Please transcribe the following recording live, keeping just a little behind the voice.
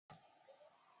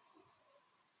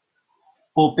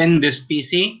Open this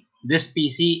PC. This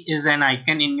PC is an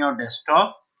icon in your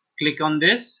desktop. Click on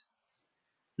this.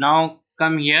 Now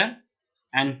come here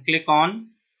and click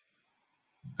on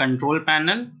control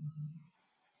panel.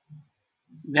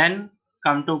 Then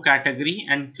come to category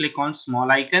and click on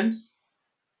small icons.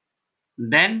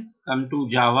 Then come to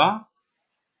Java.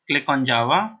 Click on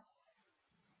Java.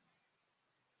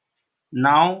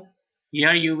 Now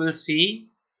here you will see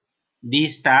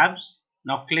these tabs.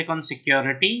 Now click on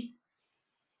security.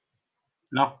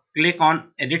 Now click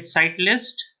on edit site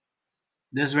list.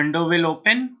 This window will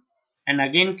open and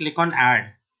again click on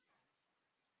add.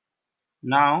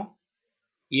 Now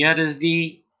here is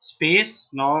the space.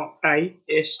 Now type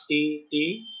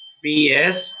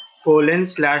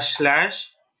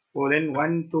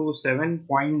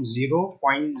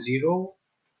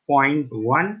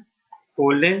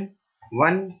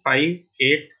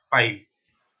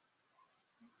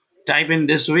Type in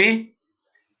this way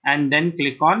and then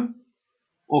click on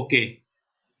OK.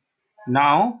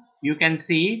 Now you can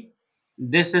see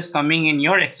this is coming in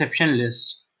your exception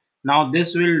list. Now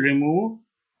this will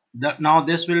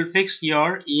fix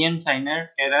your EmSigner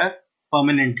error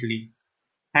permanently.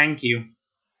 Thank you.